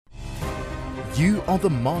You are the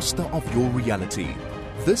master of your reality.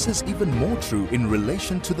 This is even more true in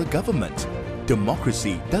relation to the government.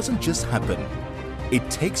 Democracy doesn't just happen. It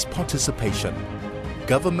takes participation.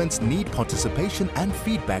 Governments need participation and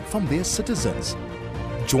feedback from their citizens.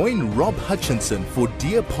 Join Rob Hutchinson for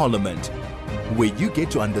Dear Parliament, where you get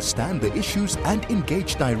to understand the issues and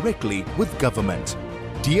engage directly with government.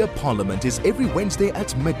 Dear Parliament is every Wednesday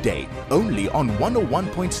at midday, only on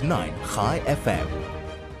 101.9 High FM.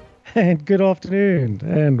 And good afternoon,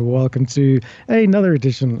 and welcome to another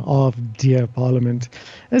edition of Dear Parliament.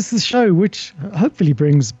 It's the show which hopefully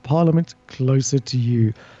brings Parliament closer to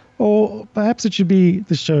you, or perhaps it should be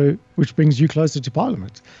the show which brings you closer to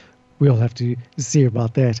Parliament. We'll have to see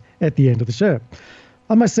about that at the end of the show.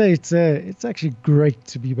 I must say it's actually great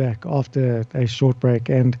to be back after a short break,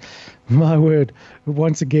 and my word,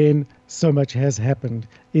 once again, so much has happened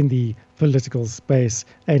in the political space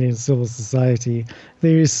and in civil society.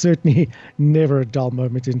 There is certainly never a dull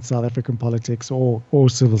moment in South African politics or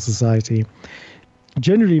civil society.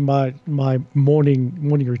 Generally, my morning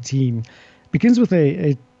routine begins with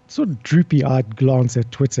a sort of droopy-eyed glance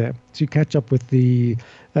at Twitter to catch up with the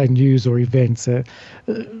news or events,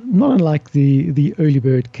 not unlike the early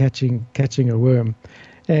bird catching a worm.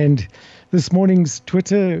 And this morning's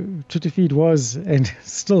Twitter feed was, and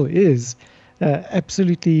still is,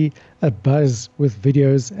 absolutely abuzz with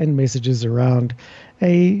videos and messages around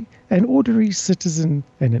an ordinary citizen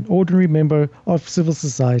and an ordinary member of civil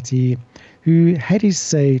society who had his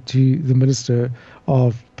say to the Minister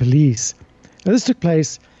of Police. Now, this took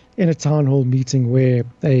place in a town hall meeting where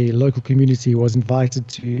a local community was invited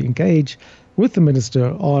to engage with the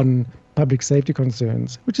minister on public safety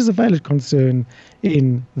concerns, which is a valid concern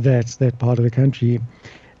in that part of the country.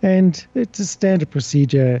 And it's a standard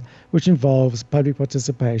procedure which involves public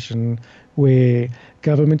participation, where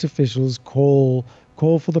government officials call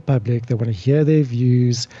for the public. They want to hear their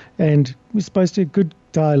views, and we're supposed to, good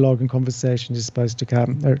dialogue and conversation is supposed to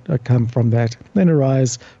come from that. Then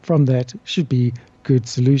arise from that should be good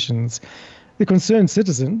solutions. The concerned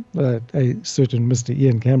citizen, a certain Mr.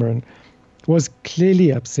 Ian Cameron, was clearly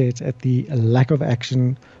upset at the lack of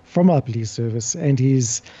action from our police service, and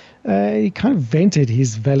he kind of vented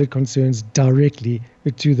his valid concerns directly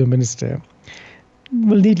to the minister.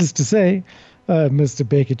 Well, needless to say, Mr.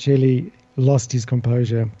 Bekacheli lost his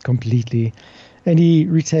composure completely, and he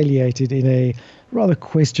retaliated in a rather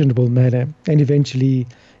questionable manner, and eventually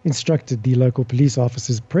instructed the local police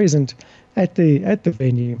officers present at the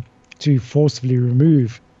venue to forcefully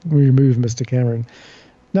remove Mr. Cameron.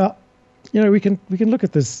 Now, we can look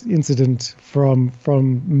at this incident from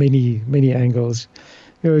many angles.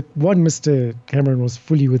 One, Mr. Cameron was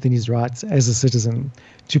fully within his rights as a citizen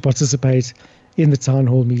to participate in the town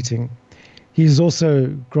hall meeting. He is also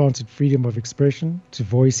granted freedom of expression to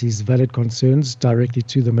voice his valid concerns directly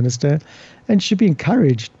to the minister, and should be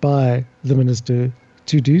encouraged by the minister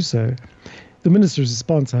to do so. The minister's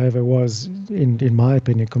response, however, was, in my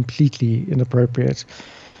opinion, completely inappropriate.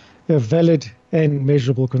 Valid and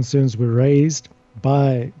measurable concerns were raised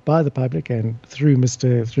by the public and through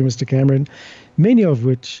Mr. Cameron, many of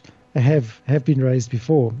which have been raised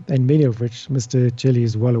before, and many of which Mr. Chile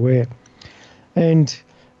is well aware, and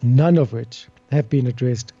none of which have been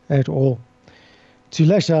addressed at all. To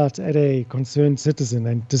lash out at a concerned citizen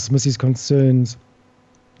and dismiss his concerns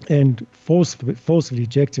and forcefully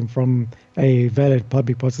eject him from a valid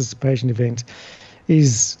public participation event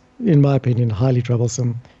is, in my opinion, highly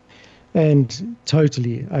troublesome and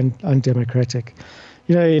totally undemocratic.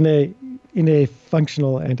 In a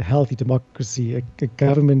functional and healthy democracy, a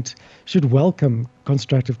government should welcome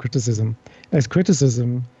constructive criticism, as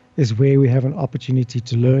criticism is where we have an opportunity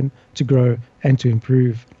to learn, to grow, and to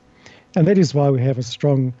improve. And that is why we have a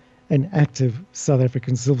strong and active South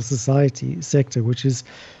African civil society sector, which is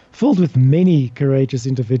filled with many courageous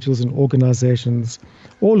individuals and organizations,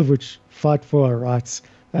 all of which fight for our rights,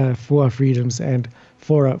 for our freedoms, and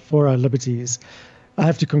for our liberties. I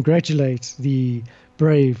have to congratulate the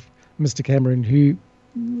brave Mr. Cameron, who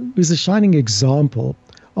is a shining example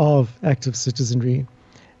of active citizenry.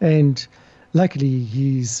 And luckily,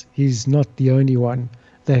 he's not the only one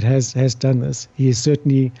that has done this. He is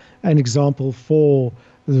certainly an example for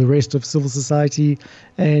the rest of civil society,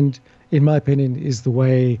 and in my opinion, is the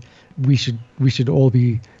way we should all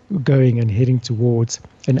be going and heading towards.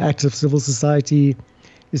 An active civil society,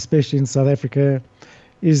 especially in South Africa,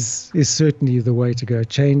 is certainly the way to go.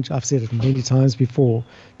 Change, I've said it many times before,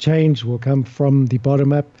 change will come from the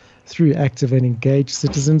bottom up through active and engaged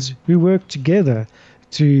citizens who work together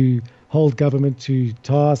to hold government to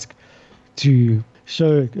task, to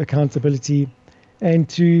show accountability, and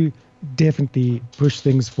to definitely push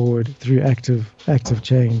things forward through active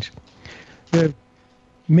change. There are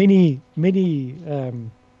many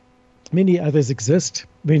others exist.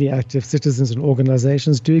 Many active citizens and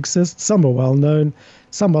organizations do exist. Some are well known.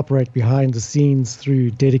 Some operate behind the scenes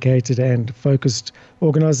through dedicated and focused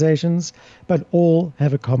organizations, but all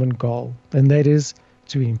have a common goal, and that is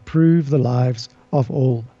to improve the lives of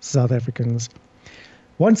all South Africans.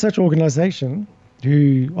 One such organization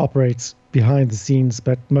who operates behind the scenes,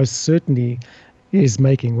 but most certainly is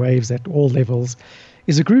making waves at all levels,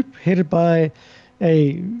 is a group headed by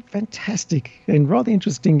a fantastic and rather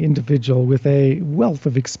interesting individual with a wealth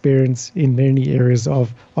of experience in many areas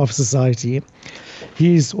of society.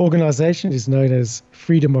 His organization is known as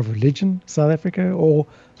Freedom of Religion South Africa, or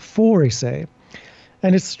 4SA,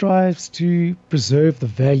 and it strives to preserve the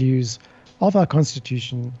values of our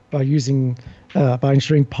constitution by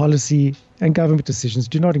ensuring policy and government decisions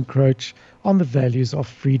do not encroach on the values of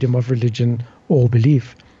freedom of religion or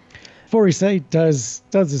belief. 4SA does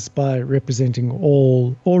this by representing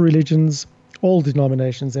all religions, all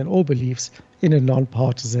denominations, and all beliefs in a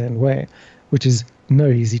non-partisan way, which is no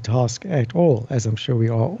easy task at all, as I'm sure we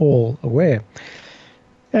are all aware.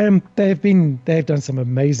 They've done some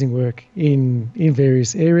amazing work in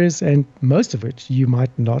various areas, and most of which you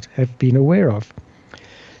might not have been aware of.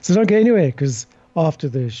 So don't go anywhere, because after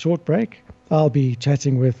the short break, I'll be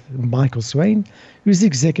chatting with Michael Swain, who's the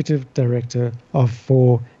Executive Director of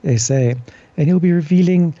 4SA, and he'll be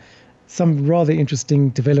revealing some rather interesting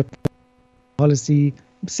development policy,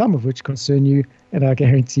 some of which concern you, and I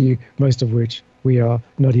guarantee you most of which we are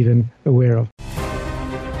not even aware of.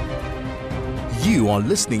 You are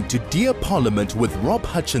listening to Dear Parliament with Rob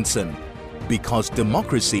Hutchinson, because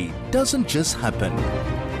democracy doesn't just happen.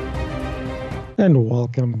 And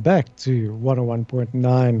welcome back to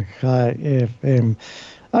 101.9 High FM.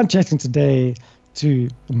 I'm chatting today to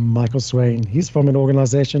Michael Swain. He's from an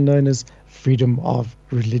organization known as Freedom of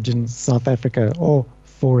Religion South Africa, or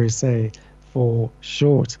 4SA for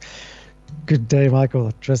short. Good day, Michael.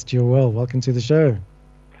 I trust you're well. Welcome to the show.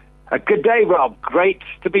 Good day, Rob. Great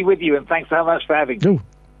to be with you, and thanks so much for having me. Oh,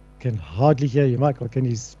 can hardly hear you, Michael. Can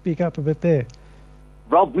you speak up a bit there?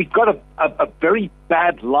 Rob, we've got a very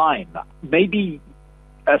bad line. Maybe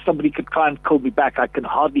somebody could try and call me back. I can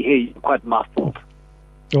hardly hear you, quite muffled.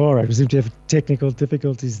 All right, we seem to have technical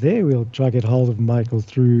difficulties there. We'll try to get hold of Michael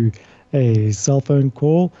through a cell phone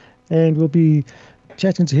call, and we'll be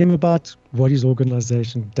chatting to him about what his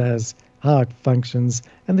organization does, how it functions,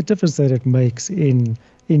 and the difference that it makes in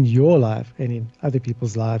your life and in other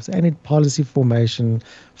people's lives, and in policy formation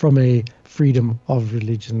from a freedom of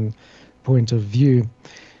religion point of view.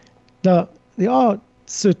 Now, there are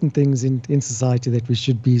certain things in society that we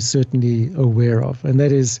should be certainly aware of, and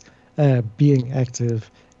that is being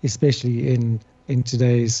active, especially in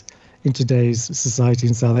today's society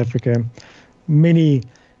in South Africa. Many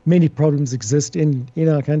problems exist in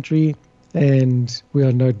our country, and we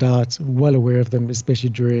are no doubt well aware of them,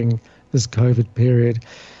 especially during this COVID period.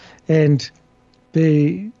 And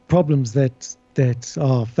the problems that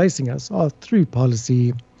are facing us are through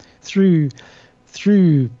policy, through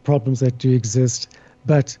problems that do exist.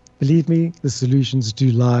 But believe me, the solutions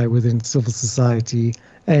do lie within civil society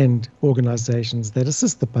and organizations that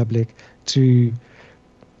assist the public to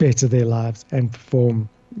better their lives and perform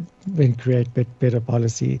and create better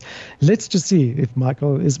policy. Let's just see if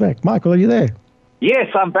Michael is back. Michael, are you there? Yes,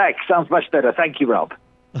 I'm back. Sounds much better. Thank you, Rob.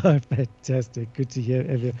 Oh, fantastic. Good to hear.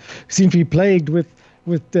 You seem to be plagued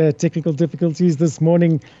with technical difficulties this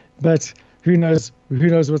morning, but who knows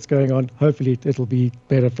what's going on. Hopefully it'll be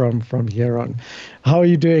better from here on. How are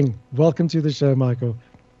you doing? Welcome to the show, Michael.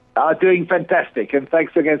 Doing fantastic, and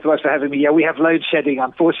thanks again so much for having me. Yeah, we have load shedding.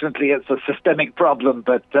 Unfortunately, it's a systemic problem,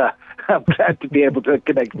 but I'm glad to be able to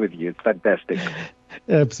connect with you. It's fantastic.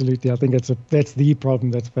 Absolutely. I think that's the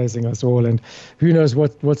problem that's facing us all, and who knows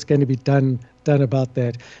what's going to be done about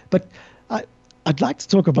that. But I'd like to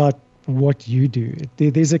talk about what you do.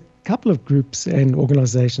 There's a couple of groups and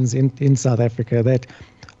organizations in South Africa that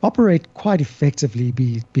operate quite effectively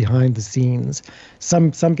behind the scenes.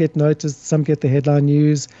 Some get noticed, some get the headline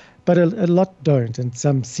news, but a lot don't, and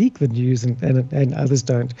some seek the news and others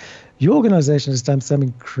don't. Your organization has done some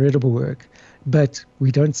incredible work, but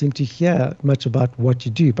we don't seem to hear much about what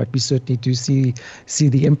you do, but we certainly do see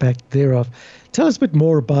the impact thereof. Tell us a bit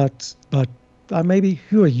more about maybe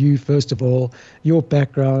who are you, first of all, your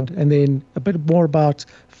background, and then a bit more about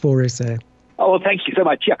 4SA. Oh, well, thank you so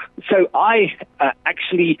much. Yeah. So I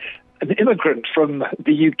actually an immigrant from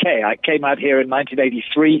the UK. I came out here in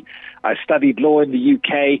 1983. I studied law in the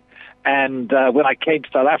UK, And when I came to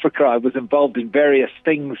South Africa, I was involved in various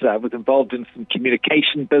things. I was involved in some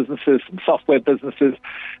communication businesses, some software businesses.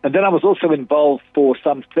 And then I was also involved for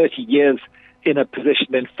some 30 years in a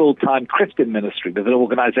position in full-time Christian ministry with an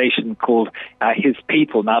organization called His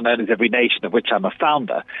People, now known as Every Nation, of which I'm a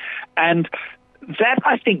founder. And that,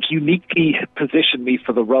 I think, uniquely positioned me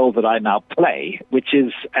for the role that I now play, which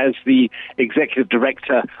is as the executive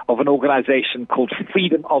director of an organization called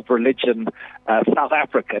Freedom of Religion South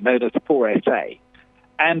Africa, known as 4SA.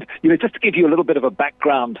 And, just to give you a little bit of a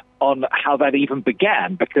background on how that even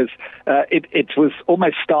began, because it was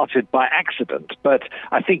almost started by accident, but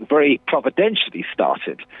I think very providentially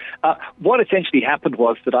started. What essentially happened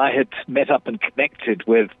was that I had met up and connected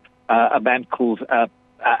with a man called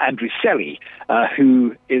Andrew Selly,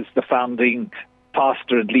 who is the founding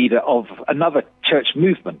pastor and leader of another church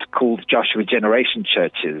movement called Joshua Generation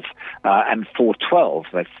Churches and 412.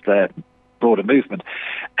 That's the broader movement.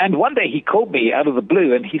 And one day he called me out of the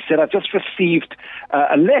blue and he said, I've just received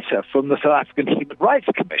a letter from the South African Human Rights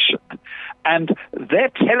Commission. And they're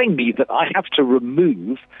telling me that I have to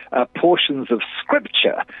remove portions of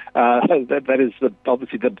Scripture, that is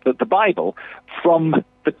obviously the Bible, from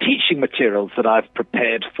the teaching materials that I've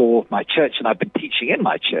prepared for my church and I've been teaching in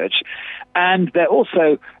my church. And they're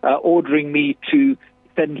also ordering me to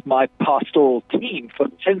send my pastoral team for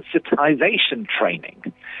sensitization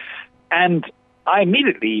training. And I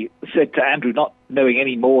immediately said to Andrew, not knowing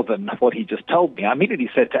any more than what he just told me, I immediately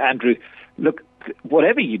said to Andrew, look,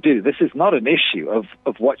 whatever you do, this is not an issue of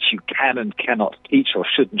what you can and cannot teach or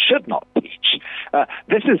should and should not teach.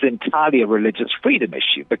 This is entirely a religious freedom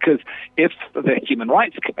issue, because if the Human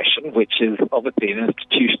Rights Commission, which is obviously an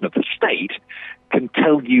institution of the state, can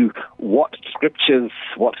tell you what scriptures,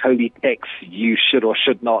 what holy texts you should or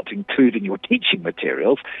should not include in your teaching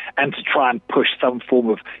materials, and to try and push some form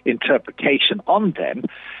of interpretation on them,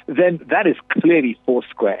 then that is clearly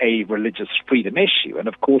foursquare a religious freedom issue. And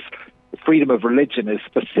of course, freedom of religion is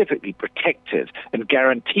specifically protected and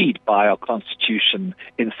guaranteed by our Constitution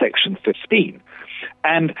in Section 15.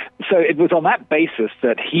 And so it was on that basis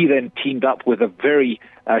that he then teamed up with a very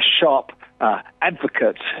sharp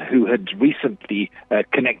advocate who had recently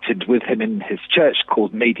connected with him in his church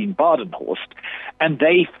called Nadine Badenhorst, and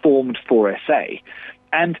they formed 4SA.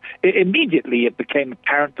 And immediately it became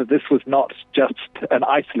apparent that this was not just an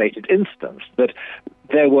isolated instance, that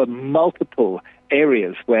there were multiple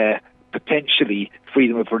areas where potentially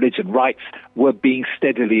freedom of religion rights were being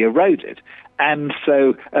steadily eroded. And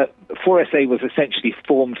so 4SA was essentially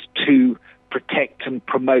formed to protect and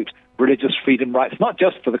promote religious freedom rights, not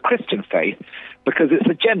just for the Christian faith, because it's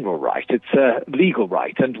a general right, it's a legal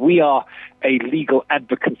right, and we are a legal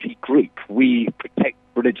advocacy group. We protect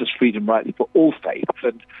religious freedom rights for all faiths,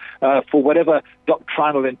 and for whatever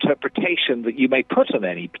doctrinal interpretation that you may put on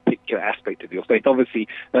any particular aspect of your faith. Obviously,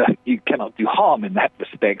 you cannot do harm in that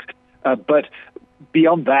respect, but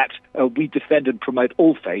beyond that, we defend and promote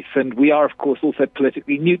all faiths, and we are, of course, also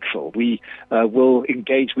politically neutral. We will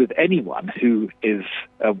engage with anyone who is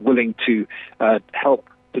willing to help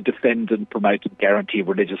to defend and promote and guarantee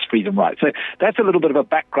religious freedom rights. So that's a little bit of a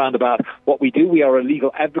background about what we do. We are a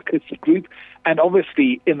legal advocacy group, and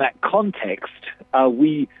obviously in that context,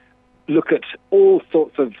 we look at all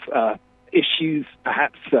sorts of issues,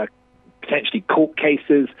 perhaps potentially court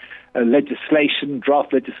cases, legislation,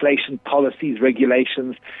 draft legislation, policies,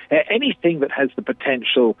 regulations, anything that has the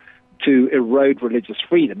potential to erode religious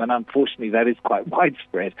freedom. And unfortunately, that is quite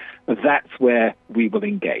widespread. But that's where we will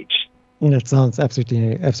engage. That sounds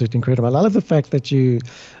absolutely incredible. I love the fact that you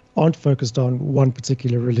aren't focused on one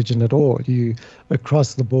particular religion at all. You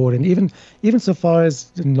across the board, and even so far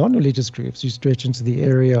as non-religious groups, you stretch into the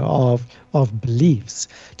area of beliefs.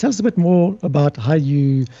 Tell us a bit more about how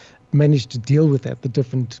you managed to deal with that, the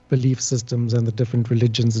different belief systems and the different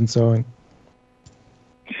religions and so on.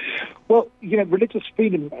 Well, religious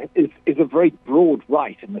freedom is a very broad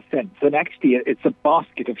right in a sense, and actually it's a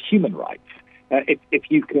basket of human rights. If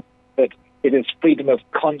you could, that it is freedom of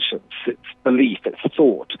conscience, it's belief, it's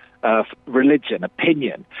thought, religion,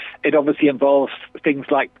 opinion. It obviously involves things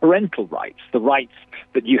like parental rights, the rights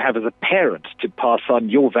that you have as a parent to pass on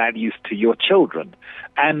your values to your children.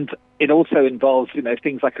 And it also involves,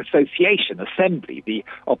 things like association, assembly, the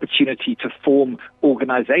opportunity to form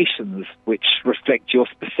organizations which reflect your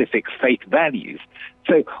specific faith values.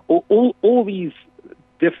 So all these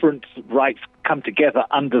different rights come together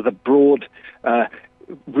under the broad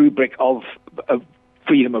rubric of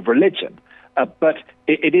freedom of religion. But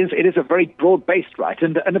it is a very broad-based right.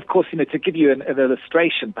 And of course, to give you an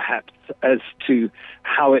illustration perhaps as to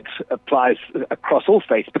how it applies across all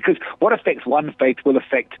faiths, because what affects one faith will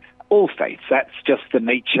affect all faiths. That's just the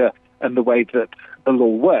nature and the way that the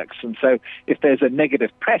law works. And so if there's a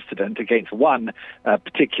negative precedent against one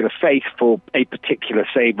particular faith for a particular,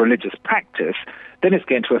 say, religious practice, then it's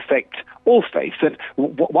going to affect all faiths. And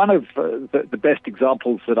one of the best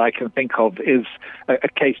examples that I can think of is a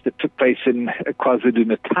case that took place in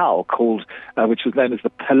KwaZulu-Natal called, which was known as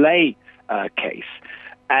the Pillay case.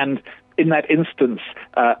 And in that instance,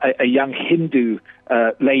 a young Hindu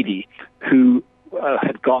lady who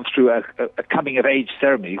had gone through a coming-of-age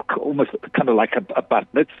ceremony, almost kind of like a bat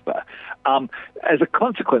mitzvah. As a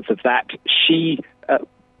consequence of that, she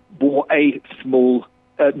wore a small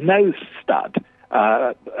nose stud.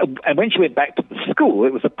 And when she went back to the school,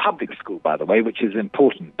 it was a public school, by the way, which is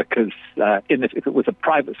important because if it was a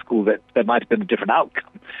private school, there might have been a different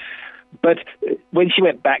outcome. But when she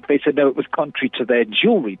went back, they said, no, it was contrary to their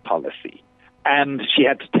jewelry policy, and she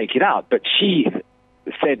had to take it out. But she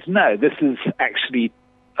said, no, this is actually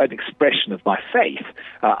an expression of my faith.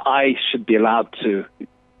 I should be allowed to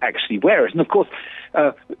actually wear it. And, of course,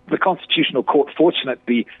 the Constitutional Court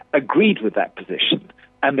fortunately agreed with that position.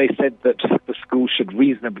 And they said that the school should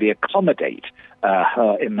reasonably accommodate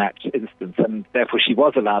her in that instance, and therefore she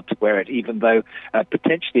was allowed to wear it, even though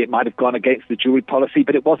potentially it might have gone against the jewelry policy,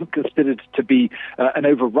 but it wasn't considered to be an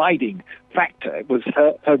overriding factor. It was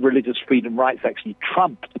her religious freedom rights actually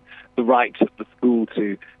trumped the right of the school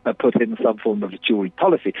to put in some form of a jewelry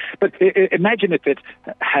policy. But imagine if it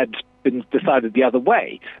had been decided the other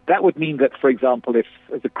way. That would mean that, for example, if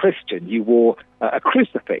as a Christian you wore a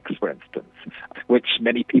crucifix, for instance, which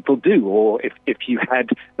many people do, or if you had,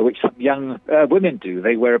 which some young women do,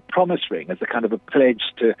 they wear a promise ring as a kind of a pledge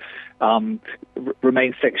to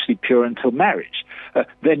remain sexually pure until marriage,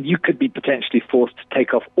 then you could be potentially forced to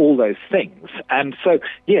take off all those things. And so,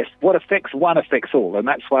 yes, what affects one affects all, and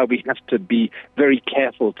that's why we have to be very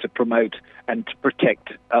careful to promote and to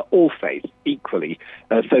protect all faiths equally,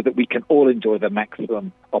 so that we can all enjoy the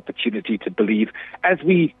maximum opportunity to believe as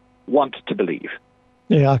we want to believe.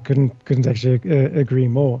 Yeah, I couldn't actually agree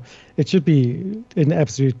more. It should be an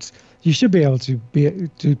absolute. You should be able to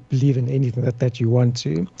believe in anything that you want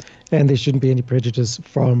to, and there shouldn't be any prejudice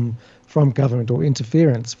from government or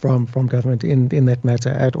interference from government in that matter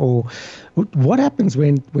at all. What happens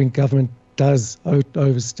when government does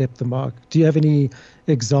overstep the mark? Do you have any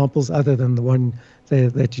examples other than the one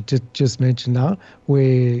that you just mentioned now,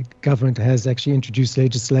 where government has actually introduced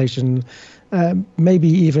legislation, maybe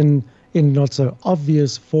even in not so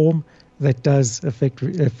obvious form, that does affect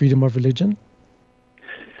freedom of religion?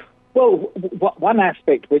 Well, one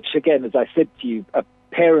aspect which, again, as I said to you,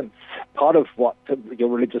 parents, part of what your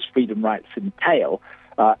religious freedom rights entail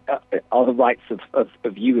are the rights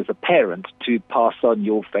of you as a parent to pass on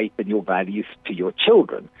your faith and your values to your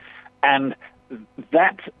children. And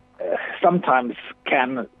that sometimes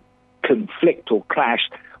can conflict or clash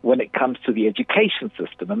when it comes to the education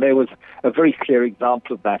system. And there was a very clear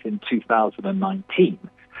example of that in 2019.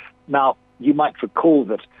 Now, you might recall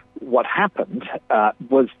that what happened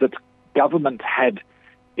was that government had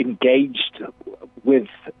engaged with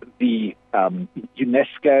the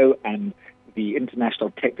UNESCO and the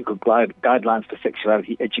International Technical Guidelines for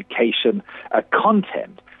Sexuality Education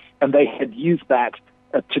content, and they had used that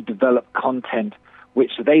to develop content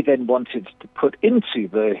which they then wanted to put into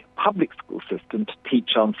the public school system to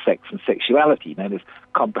teach on sex and sexuality, known as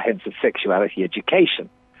comprehensive sexuality education.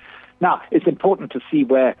 Now, it's important to see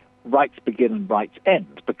where rights begin and rights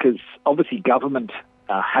end, because obviously government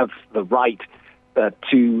have the right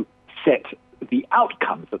to set the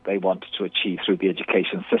outcomes that they want to achieve through the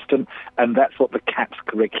education system, and that's what the CAPS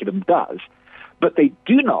curriculum does. But they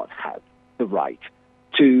do not have the right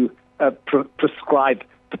to prescribe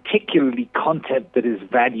particularly content that is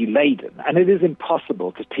value-laden, and it is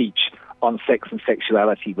impossible to teach on sex and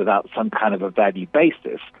sexuality without some kind of a value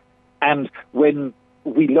basis. And when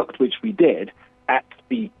we looked, which we did, at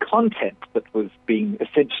the content that was being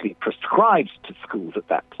essentially prescribed to schools at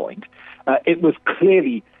that point, it was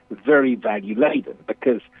clearly very value-laden,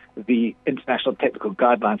 because the International Technical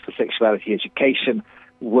Guidelines for Sexuality Education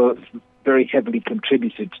were very heavily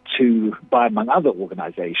contributed to by, among other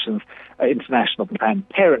organizations, International Planned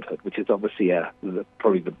Parenthood, which is obviously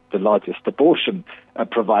probably the largest abortion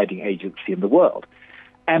providing agency in the world.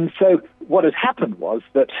 And so what had happened was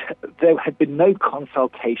that there had been no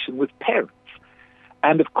consultation with parents.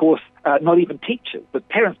 And of course, not even teachers, but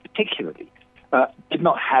parents particularly, did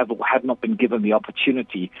not have or had not been given the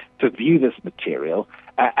opportunity to view this material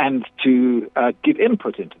and to give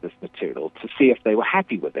input into this material to see if they were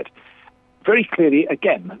happy with it. Very clearly,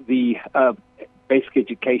 again, the Basic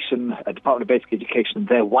Education, Department of Basic Education,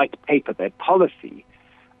 their white paper, their policy,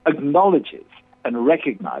 acknowledges and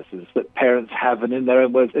recognizes that parents have, and in their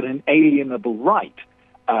own words, an inalienable right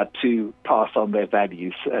to pass on their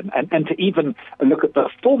values and to even look at the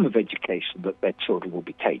form of education that their children will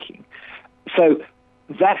be taking. So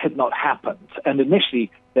that had not happened. And initially,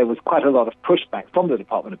 there was quite a lot of pushback from the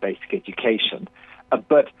Department of Basic Education,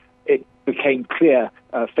 but it became clear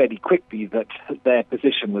fairly quickly that their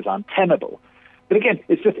position was untenable. But again,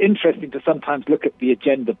 it's just interesting to sometimes look at the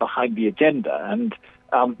agenda behind the agenda. And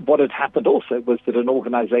what had happened also was that an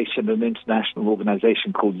international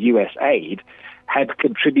organization called USAID, had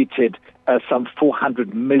contributed some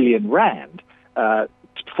 400 million rand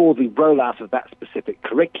for the rollout of that specific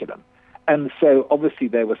curriculum. And so obviously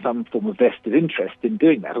there was some form of vested interest in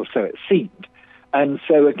doing that, or so it seemed. And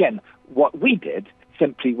so again, what we did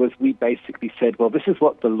simply was we basically said, well, this is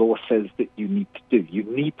what the law says that you need to do. You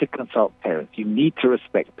need to consult parents. You need to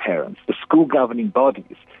respect parents. The school governing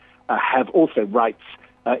bodies have also rights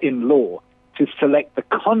in law to select the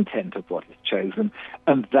content of what is chosen,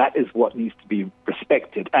 and that is what needs to be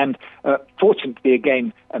respected. And fortunately,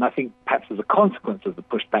 again, and I think perhaps as a consequence of the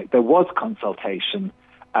pushback, there was consultation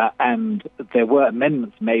and there were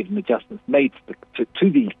amendments made and adjustments made to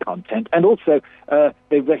the content. And also,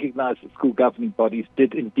 they recognized that school governing bodies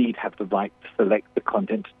did indeed have the right to select the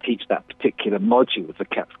content to teach that particular module of the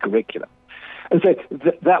CAPS curriculum. And so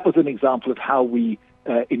that was an example of how we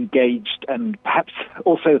engaged and perhaps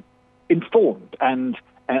also informed and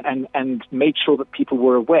made sure that people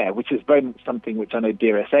were aware, which is very much something which I know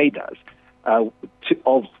DRSA does,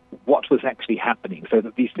 of what was actually happening, so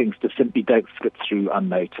that these things just simply don't slip through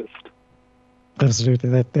unnoticed. Absolutely,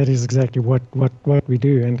 that is exactly what we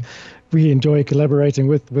do, and we enjoy collaborating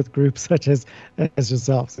with groups such as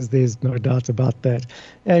yourselves, as there's no doubt about that,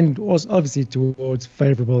 and also obviously towards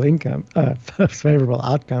favorable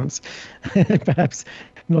outcomes, perhaps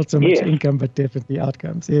not so much income, but definitely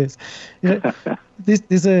outcomes. Yes,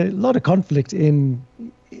 there's a lot of conflict in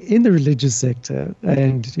the religious sector,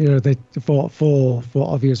 and that for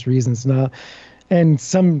obvious reasons now. And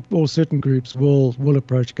some or certain groups will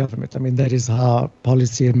approach government. I mean, that is how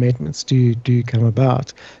policy amendments do come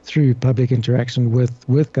about, through public interaction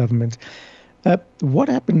with government. What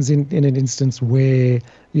happens in an instance where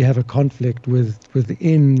you have a conflict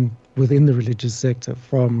within the religious sector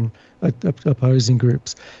from opposing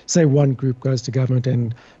groups? Say one group goes to government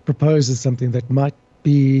and proposes something that might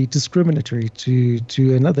be discriminatory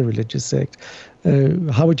to another religious sect.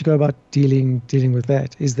 How would you go about dealing with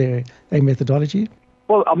that? Is there a methodology?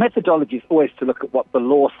 Well, our methodology is always to look at what the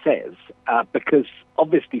law says, because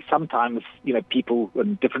obviously sometimes people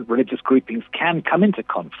and different religious groupings can come into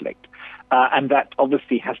conflict, and that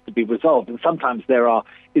obviously has to be resolved. And sometimes there are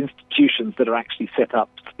institutions that are actually set up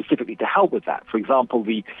specifically to help with that. For example,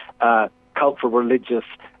 the Cultural, Religious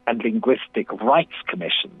and Linguistic Rights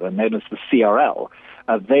Commission, they're known as the CRL.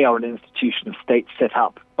 They are an institution of state set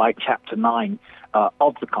up by Chapter 9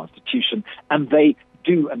 of the Constitution, and they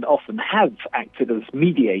do and often have acted as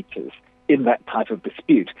mediators in that type of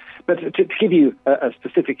dispute. But to give you a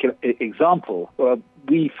specific example,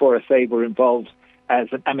 we, 4SA, were involved as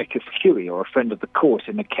an amicus curiae, or a friend of the court,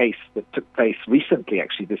 in a case that took place recently,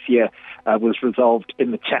 actually this year, was resolved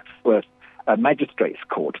in the Chatsworth Magistrates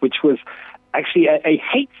Court, which was actually a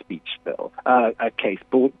hate speech bill, a case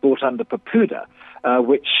brought under PAPUDA,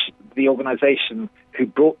 which the organization who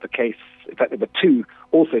brought the case, in fact there were two,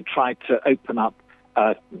 also tried to open up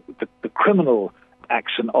the criminal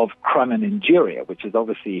action of crime and injuria, which is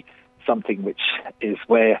obviously something which is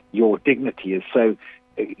where your dignity is so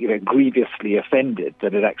grievously offended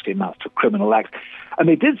that it actually amounts to a criminal act. And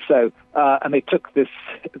they did so, and they took these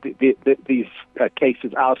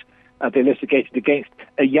cases out. They litigated against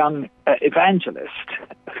a young evangelist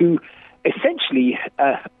who essentially,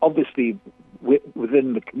 obviously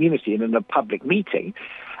within the community and in a public meeting,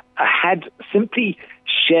 had simply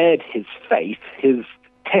shared his faith, his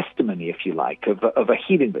testimony, if you like, of a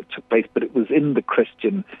healing that took place, but it was in the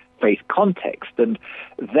Christian faith context. And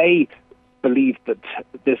they believed that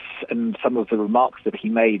this and some of the remarks that he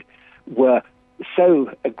made were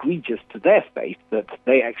so egregious to their faith that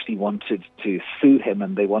they actually wanted to sue him,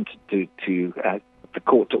 and they wanted to the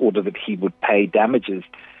court to order that he would pay damages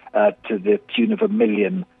to the tune of R1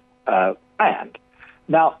 million.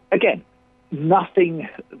 Now, again, nothing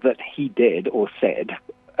that he did or said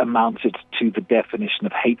amounted to the definition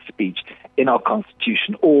of hate speech in our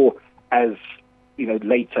Constitution, or as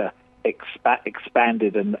later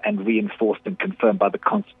expanded and reinforced and confirmed by the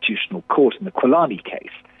Constitutional Court in the Kwalani case.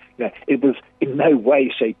 It was in no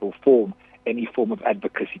way, shape or form any form of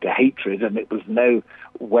advocacy to hatred, and it was no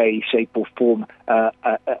way, shape or form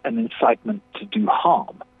an incitement to do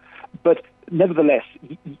harm. But nevertheless,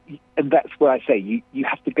 and that's where I say you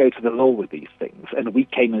have to go to the law with these things. And we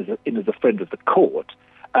came in as a friend of the court,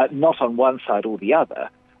 not on one side or the other,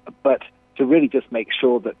 but to really just make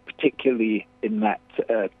sure that, particularly in that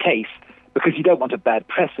case, because you don't want a bad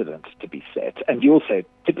precedent to be set, and you also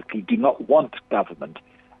typically do not want government,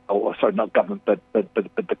 or sorry, not government, but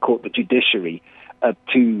the court, the judiciary,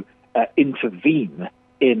 to intervene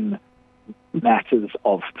in matters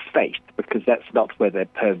of faith, because that's not where their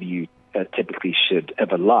purview typically should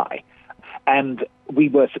ever lie. And we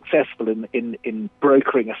were successful in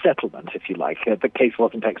brokering a settlement, if you like. The case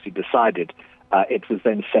wasn't actually decided. It was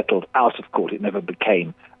then settled out of court. It never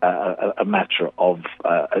became a matter of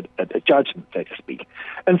a judgment, so to speak.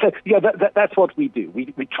 And so, that's what we do.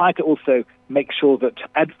 We try to also make sure that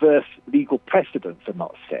adverse legal precedents are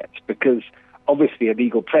not set, because obviously a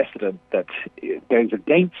legal precedent that goes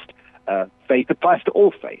against faith applies to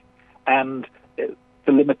all faith. And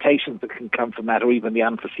the limitations that can come from that, or even the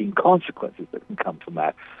unforeseen consequences that can come from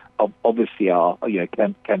that, obviously are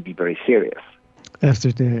can be very serious.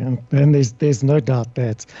 Absolutely, and there's no doubt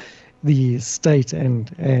that the state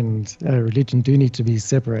and religion do need to be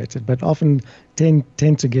separated, but often tend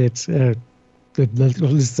to get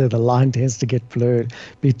let's say the line tends to get blurred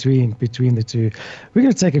between the two. We're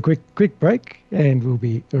going to take a quick break, and we'll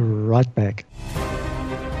be right back.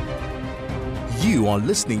 You are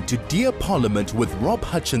listening to Dear Parliament with Rob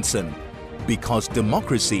Hutchinson, because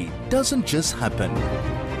democracy doesn't just happen.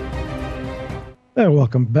 And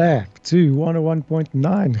welcome back to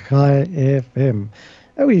 101.9 High FM.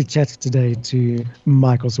 And we chatted today to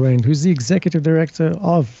Michael Swain, who's the Executive Director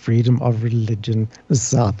of Freedom of Religion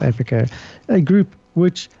South Africa, a group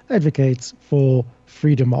which advocates for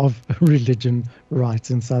freedom of religion rights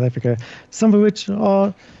in South Africa, some of which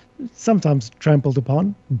are sometimes trampled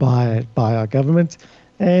upon by our government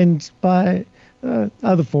and by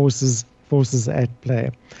other forces at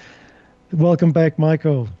play. Welcome back,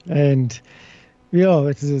 Michael. And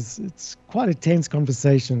it's quite a tense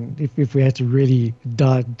conversation if we had to really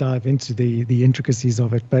dive into the intricacies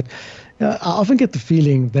of it. But I often get the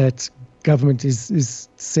feeling that government is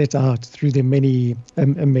set out through their many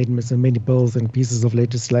amendments and many bills and pieces of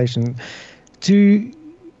legislation to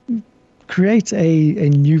create a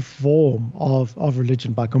new form of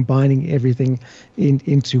religion by combining everything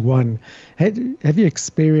into one. Have you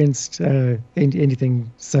experienced anything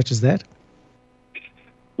such as that?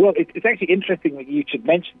 Well, it's actually interesting that you should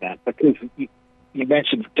mention that, because you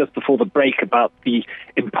mentioned just before the break about the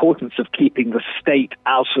importance of keeping the state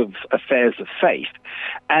out of affairs of faith.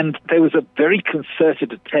 And there was a very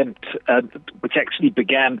concerted attempt, which actually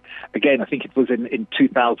began, again, I think it was in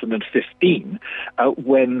 2015,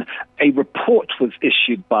 when a report was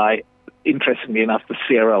issued by, interestingly enough, the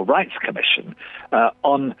CRL Rights Commission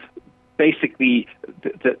on basically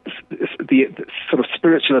the sort of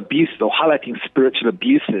spiritual abuse, or highlighting spiritual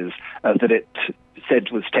abuses that it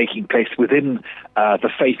said was taking place within the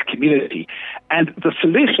faith community. And the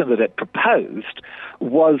solution that it proposed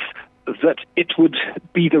was that it would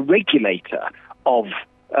be the regulator of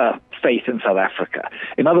faith in South Africa.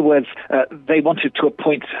 In other words, they wanted to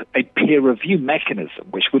appoint a peer review mechanism,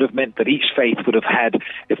 which would have meant that each faith would have had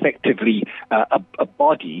effectively a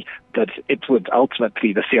body that it would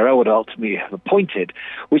ultimately, the CRO would ultimately have appointed,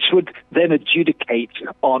 which would then adjudicate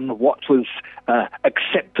on what was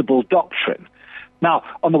acceptable doctrine. Now,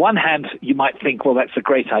 on the one hand, you might think, well, that's a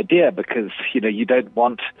great idea, because you don't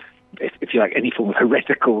want, if you like, any form of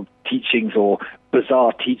heretical teachings or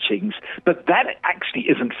bizarre teachings, but that actually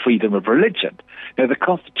isn't freedom of religion. The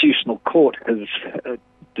Constitutional Court has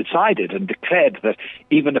decided and declared that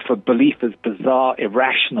even if a belief is bizarre,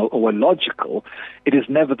 irrational, or illogical, it is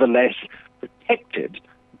nevertheless protected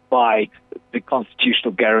by the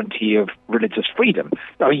constitutional guarantee of religious freedom.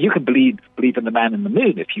 I mean, you can believe in the man in the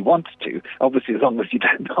moon if you want to, obviously, as long as you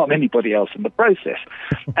don't harm anybody else in the process.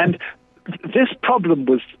 And this problem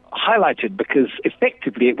was highlighted because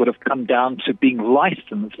effectively it would have come down to being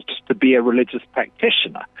licensed to be a religious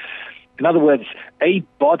practitioner. In other words, a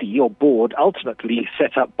body or board ultimately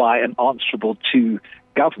set up by and answerable to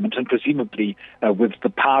government, and presumably with the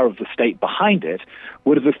power of the state behind it,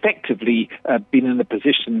 would have effectively been in a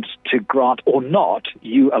position to grant or not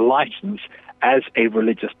you a license as a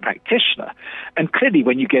religious practitioner. And clearly,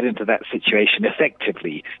 when you get into that situation,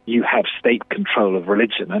 effectively, you have state control of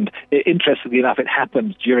religion. And interestingly enough, it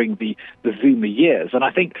happened during the Zuma years. And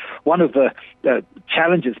I think one of the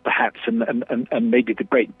challenges, perhaps, and maybe the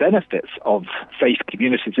great benefits of faith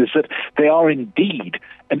communities is that they are indeed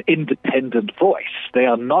an independent voice. They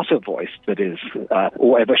are not a voice that is,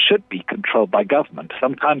 or ever should be, controlled by government.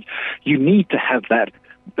 Sometimes you need to have that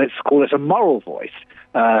let's call it a moral voice,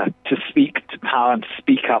 to speak to power and to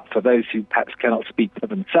speak up for those who perhaps cannot speak for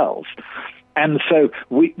themselves. And so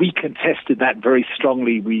we contested that very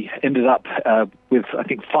strongly. We ended up with, I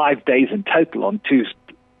think, 5 days in total on two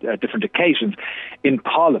different occasions in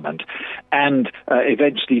Parliament. And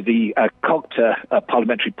eventually the COGTA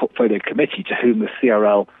Parliamentary Portfolio Committee, to whom the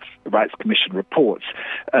CRL Rights Commission reports,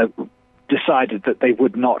 decided that they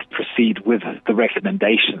would not proceed with the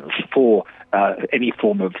recommendations for any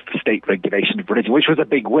form of state regulation of religion, which was a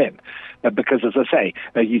big win. Because, as I say,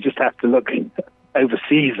 you just have to look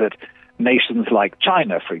overseas at nations like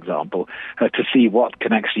China, for example, to see what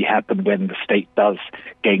can actually happen when the state does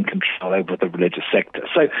gain control over the religious sector.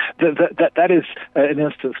 So that is an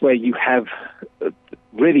instance where you have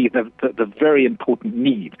really the very important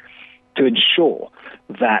need to ensure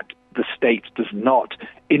that the state does not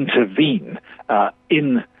intervene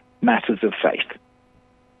in matters of faith.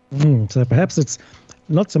 So perhaps it's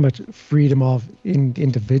not so much freedom of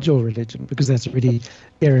individual religion, because that's already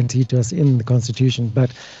guaranteed to us in the Constitution,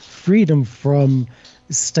 but freedom from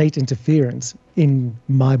state interference in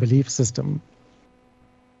my belief system.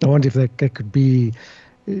 I wonder if that could be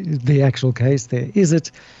the actual case there. Is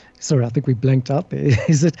it, sorry, I think we blanked out there.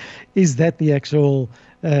 Is that the actual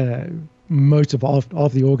motive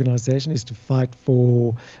of the organization, is to fight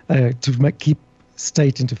for, keep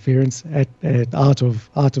state interference out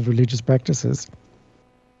of religious practices?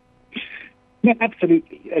 Yeah,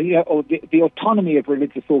 absolutely. Or the autonomy of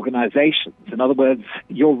religious organizations. In other words,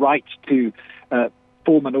 your right to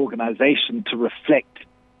form an organization to reflect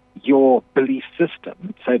your belief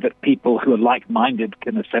system, so that people who are like-minded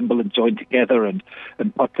can assemble and join together and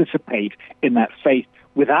participate in that faith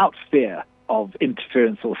without fear of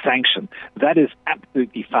interference or sanction. That is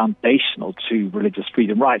absolutely foundational to religious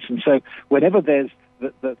freedom rights. And so whenever there's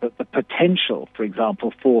the potential, for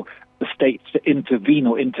example, for the state to intervene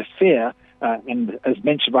or interfere, and as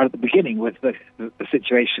mentioned right at the beginning with the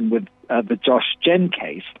situation with the Josh Gen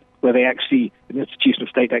case, where they actually, the institution of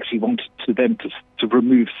state actually wanted them to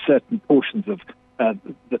remove certain portions of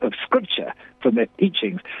Scripture from their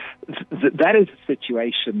teachings, that is a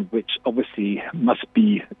situation which obviously must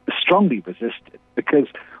be strongly resisted, because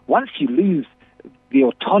once you lose the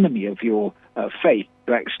autonomy of your faith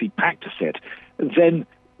to actually practice it, then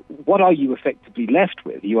what are you effectively left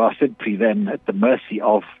with? You are simply then at the mercy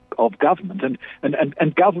of government,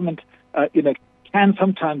 and government, can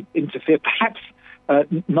sometimes interfere, perhaps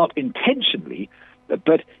not intentionally,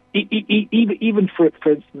 but even for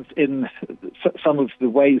instance, in some of the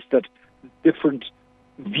ways that different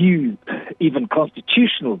views, even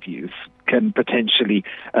constitutional views, can potentially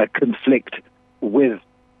conflict with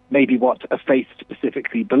maybe what a faith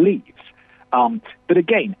specifically believes. But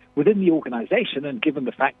again, within the organization, and given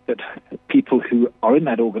the fact that people who are in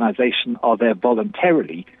that organization are there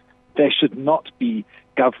voluntarily, there should not be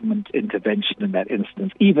government intervention in that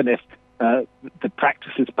instance, even if the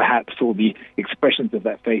practices perhaps or the expressions of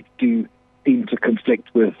that faith do seem to conflict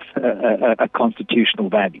with a constitutional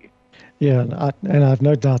value. Yeah, and I've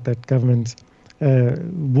no doubt that government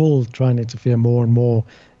will try and interfere more and more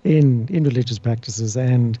in religious practices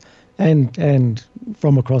and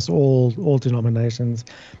from across all denominations.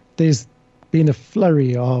 There's been a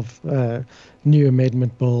flurry of new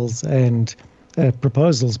amendment bills and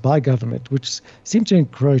proposals by government which seem to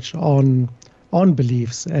encroach on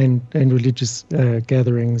beliefs and religious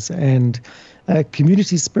gatherings and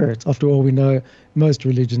community spirit. After all, we know most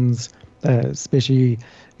religions, especially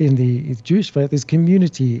in the Jewish faith, is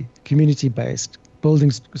community-based,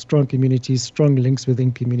 building strong communities, strong links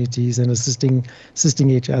within communities, and assisting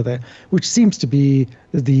each other, which seems to be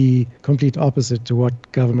the complete opposite to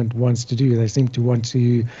what government wants to do. They seem to want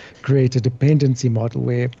to create a dependency model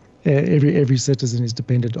where every citizen is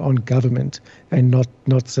dependent on government and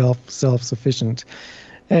not self-sufficient.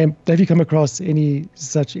 Have you come across any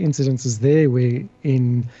such incidences there, where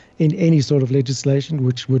in any sort of legislation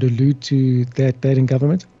which would allude to that in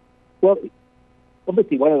government? Well,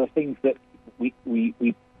 obviously, one of the things that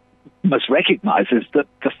we must recognize is that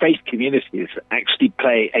the faith communities actually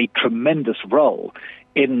play a tremendous role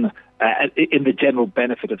in the general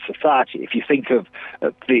benefit of society. If you think of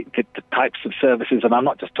the types of services, and I'm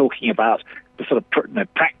not just talking about the sort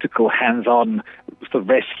of practical, hands-on sort of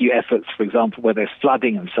rescue efforts, for example, where there's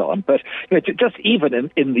flooding and so on, but just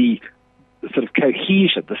even in the sort of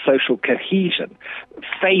cohesion, the social cohesion,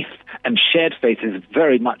 faith and shared faith is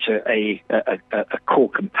very much a core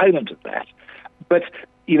component of that. But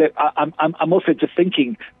I'm also just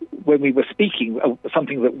thinking, when we were speaking,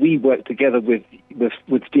 something that we worked together with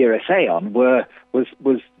DRSA on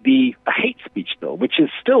was the hate speech bill, which is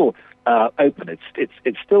still open.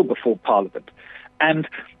 It's still before Parliament, And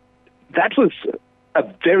that was a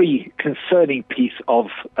very concerning piece of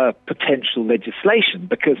potential legislation,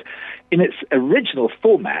 because in its original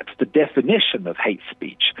format, the definition of hate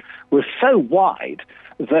speech was so wide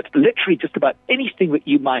that literally just about anything that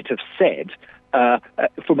you might have said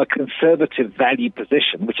from a conservative value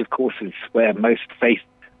position, which of course is where most faiths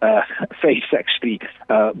actually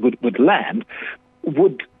would land,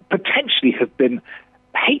 would potentially have been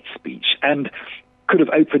hate speech and could have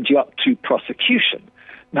opened you up to prosecution.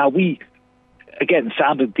 Now, we, again,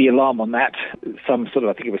 sounded the alarm on that some sort of,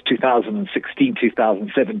 I think it was 2016,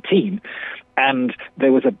 2017, and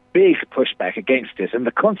there was a big pushback against it. And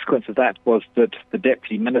the consequence of that was that the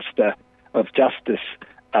Deputy Minister of Justice,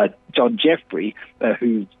 John Jeffrey,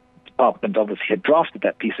 whose department obviously had drafted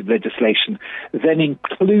that piece of legislation, then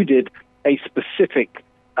included a specific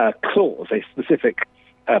clause, a specific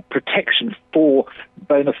protection for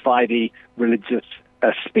bona fide religious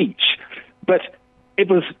speech. But it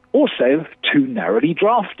was also too narrowly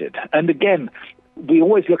drafted. And again, we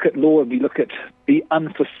always look at law and we look at the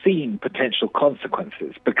unforeseen potential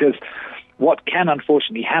consequences, because what can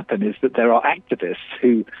unfortunately happen is that there are activists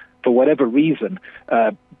who, for whatever reason,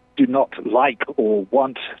 do not like or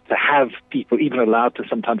want to have people even allowed to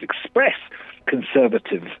sometimes express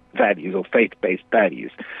conservative values or faith-based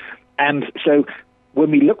values. And so when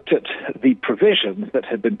we looked at the provisions that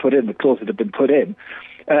had been put in, the clause that had been put in,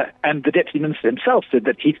 and the Deputy Minister himself said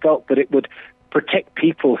that he felt that it would protect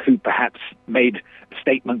people who perhaps made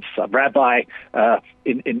statements, a rabbi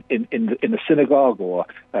in the synagogue or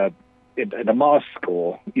in a mosque,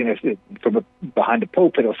 or from behind a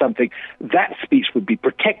pulpit or something, that speech would be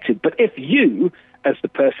protected. But if you, as the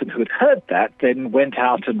person who had heard that, then went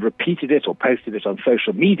out and repeated it or posted it on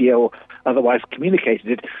social media or otherwise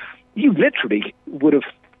communicated it, you literally would have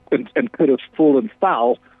and could have fallen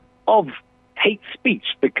foul of hate speech,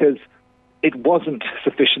 because it wasn't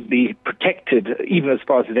sufficiently protected, even as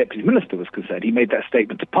far as the Deputy Minister was concerned. He made that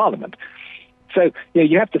statement to Parliament. So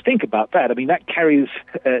you have to think about that. I mean, that carries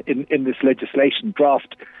in this legislation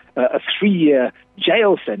draft a 3-year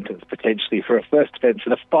jail sentence potentially for a first offence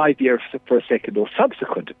and a 5-year for a second or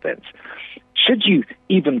subsequent offence. Should you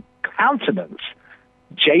even countenance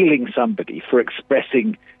jailing somebody for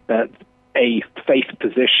expressing a faith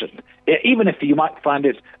position, even if you might find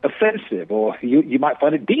it offensive or you might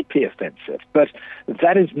find it deeply offensive? But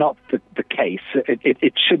that is not the case.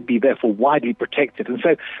 It should be, therefore, widely protected. And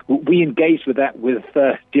so we engaged with that with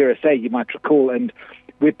DRSA, you might recall, and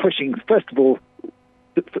we're pushing, first of all,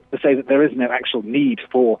 to say that there is no actual need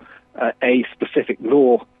for a specific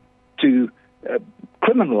law to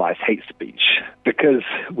criminalize hate speech, because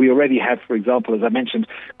we already have, for example, as I mentioned,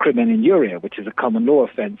 crimen injuria, which is a common law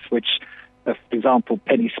offence, which, for example,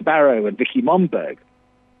 Penny Sparrow and Vicky Momberg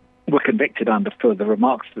were convicted under for the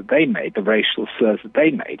remarks that they made, the racial slurs that they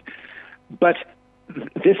made. But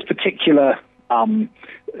this particular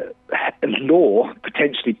law,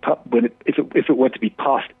 potentially, if it were to be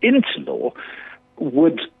passed into law,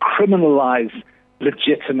 would criminalize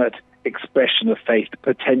legitimate expression of faith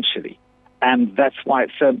potentially. And that's why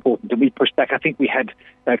it's so important. And we pushed back. I think we had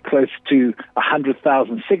close to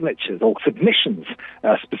 100,000 signatures or submissions,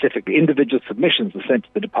 specifically individual submissions were sent to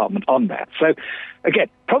the department on that. So, again,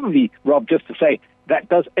 probably, Rob, just to say, that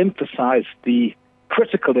does emphasize the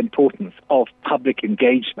critical importance of public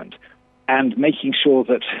engagement and making sure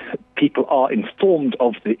that people are informed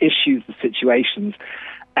of the issues, the situations,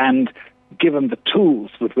 and given the tools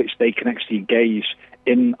with which they can actually engage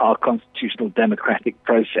in our constitutional democratic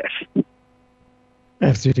process.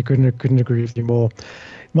 Absolutely, couldn't agree with you more.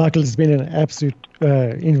 Michael, it's been an absolute,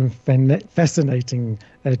 fascinating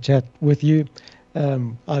chat with you.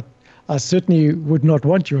 I certainly would not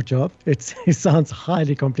want your job. It sounds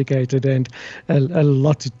highly complicated and a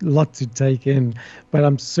lot to take in. But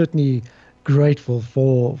I'm certainly grateful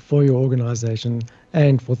for your organisation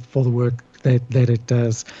and for the work that it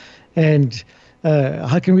does. And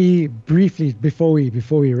how can we briefly, before we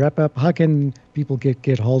wrap up, how can people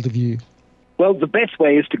get hold of you? Well, the best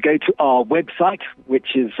way is to go to our website,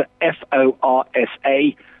 which is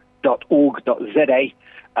forsa.org.za.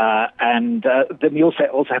 And then we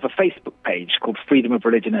also have a Facebook page called Freedom of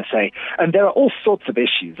Religion SA. And there are all sorts of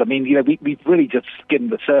issues. I mean, we've really just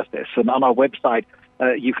skimmed the surface. And on our website,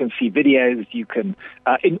 you can see videos. You can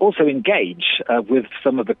also engage with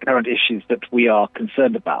some of the current issues that we are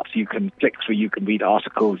concerned about. You can click through, you can read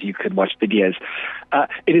articles, you can watch videos.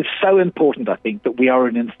 It is so important, I think, that we are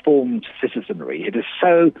an informed citizenry. It is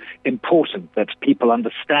so important that people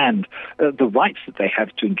understand the rights that they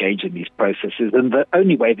have to engage in these processes. And the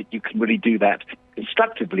only way that you can really do that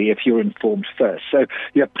constructively if you're informed first. So,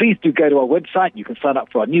 please do go to our website. You can sign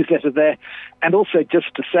up for our newsletter there. And also,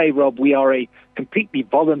 just to say, Rob, we are a completely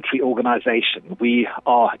voluntary organization. We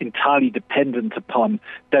are entirely dependent upon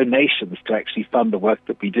donations to actually fund the work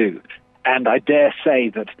that we do. And I dare say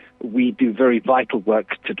that we do very vital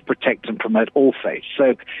work to protect and promote all faiths.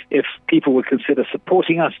 So if people would consider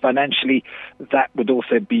supporting us financially, that would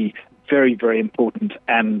also be very, very important.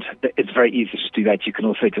 And it's very easy to do that. You can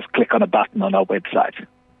also just click on a button on our website.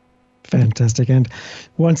 Fantastic. And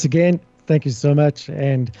once again, thank you so much.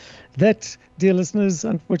 And that, dear listeners,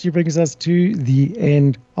 unfortunately brings us to the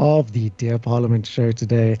end of the Dear Parliament show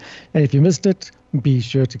today. And if you missed it, be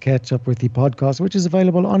sure to catch up with the podcast, which is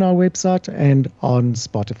available on our website and on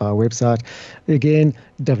Spotify website. Again,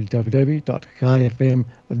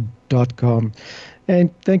 www.chaifm.com.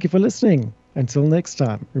 And thank you for listening. Until next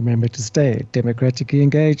time, remember to stay democratically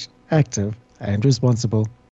engaged, active, and responsible.